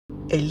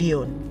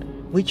Elyon,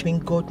 which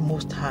means God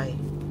Most High.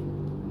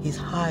 He's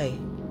high,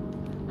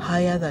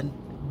 higher than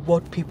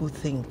what people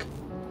think.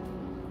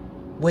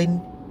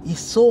 When he's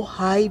so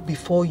high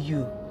before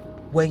you,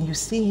 when you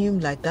see him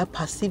like that,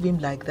 perceive him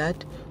like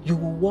that, you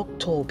will walk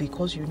tall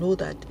because you know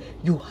that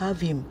you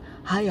have him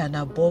high and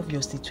above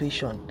your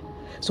situation.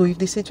 So if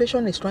the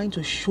situation is trying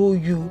to show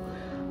you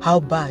how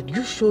bad,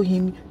 you show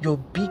him your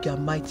big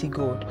and mighty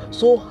God,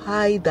 so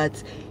high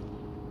that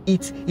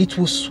it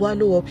will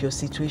swallow up your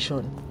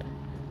situation.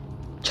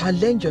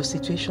 Challenge your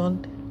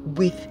situation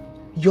with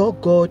your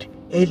God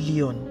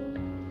Elyon.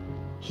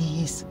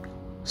 He is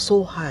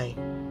so high,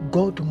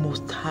 God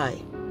Most High,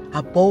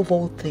 above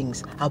all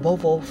things,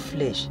 above all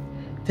flesh,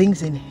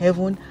 things in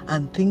heaven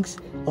and things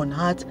on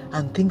earth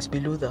and things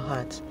below the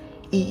earth.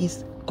 He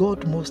is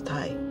God Most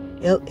High,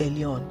 El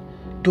Elyon.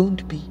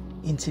 Don't be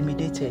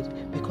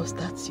intimidated because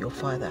that's your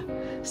Father.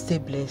 Stay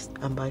blessed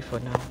and bye for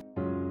now.